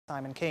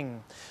Simon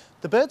King.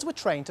 The birds were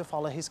trained to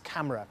follow his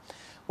camera.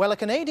 Well, a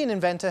Canadian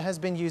inventor has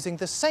been using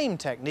the same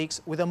techniques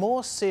with a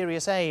more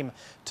serious aim: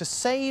 to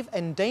save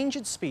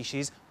endangered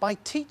species by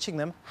teaching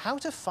them how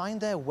to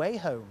find their way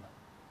home.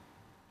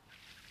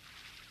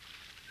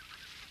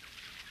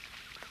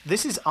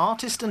 This is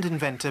artist and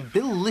inventor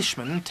Bill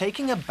Lishman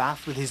taking a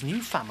bath with his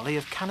new family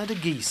of Canada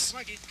geese.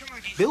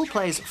 Bill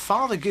plays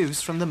father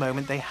goose from the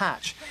moment they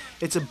hatch.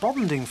 It's a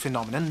bonding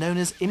phenomenon known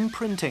as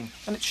imprinting,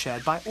 and it's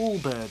shared by all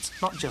birds,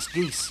 not just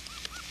geese.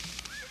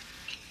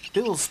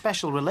 Bill's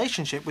special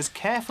relationship was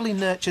carefully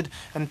nurtured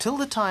until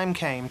the time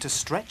came to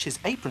stretch his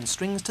apron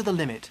strings to the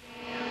limit.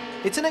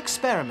 It's an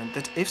experiment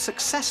that, if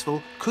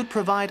successful, could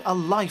provide a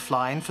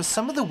lifeline for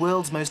some of the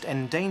world's most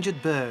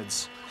endangered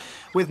birds.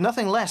 With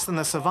nothing less than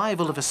the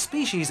survival of a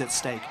species at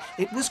stake,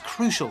 it was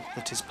crucial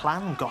that his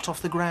plan got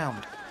off the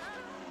ground.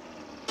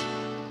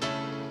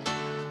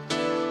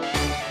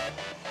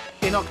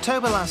 In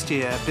October last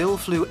year, Bill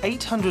flew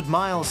 800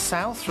 miles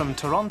south from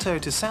Toronto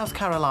to South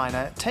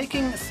Carolina,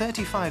 taking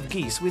 35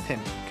 geese with him.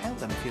 Count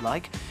them if you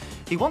like.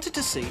 He wanted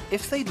to see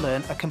if they'd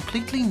learn a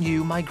completely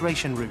new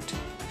migration route.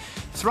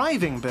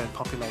 Thriving bird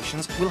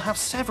populations will have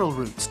several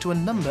routes to a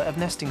number of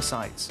nesting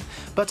sites.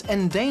 But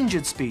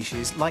endangered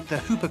species like the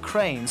Hooper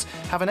cranes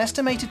have an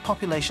estimated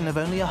population of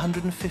only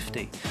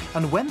 150.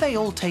 And when they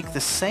all take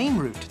the same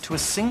route to a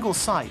single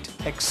site,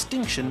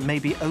 extinction may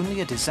be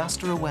only a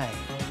disaster away.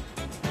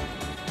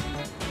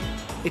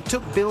 It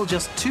took Bill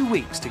just 2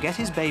 weeks to get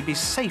his babies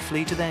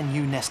safely to their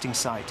new nesting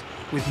site,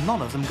 with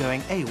none of them going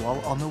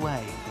AWOL on the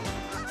way.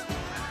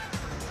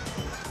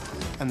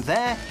 And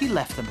there he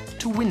left them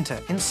to winter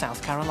in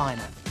South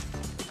Carolina.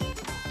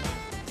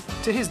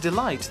 To his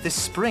delight, this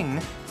spring,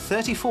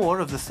 34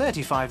 of the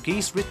 35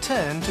 geese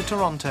returned to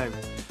Toronto.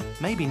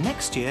 Maybe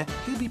next year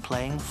he'll be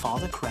playing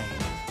Father Crane.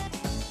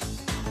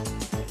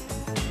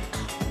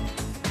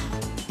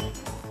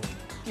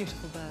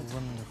 Beautiful birds.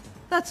 Wonderful.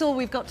 That's all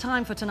we've got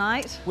time for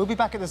tonight. We'll be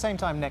back at the same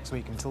time next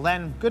week. Until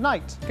then, good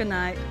night. Good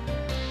night.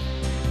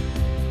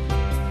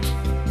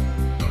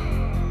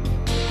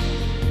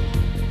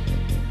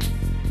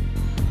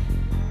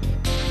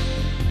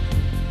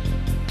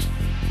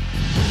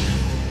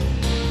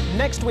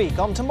 Next week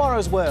on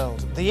Tomorrow's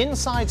World, the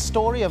inside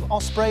story of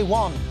Osprey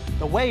 1,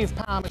 the wave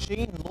power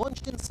machine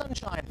launched in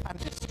sunshine and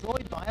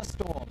destroyed by a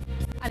storm.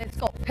 And it's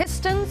got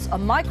pistons, a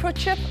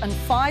microchip and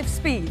 5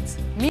 speeds.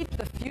 Meet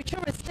the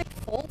futuristic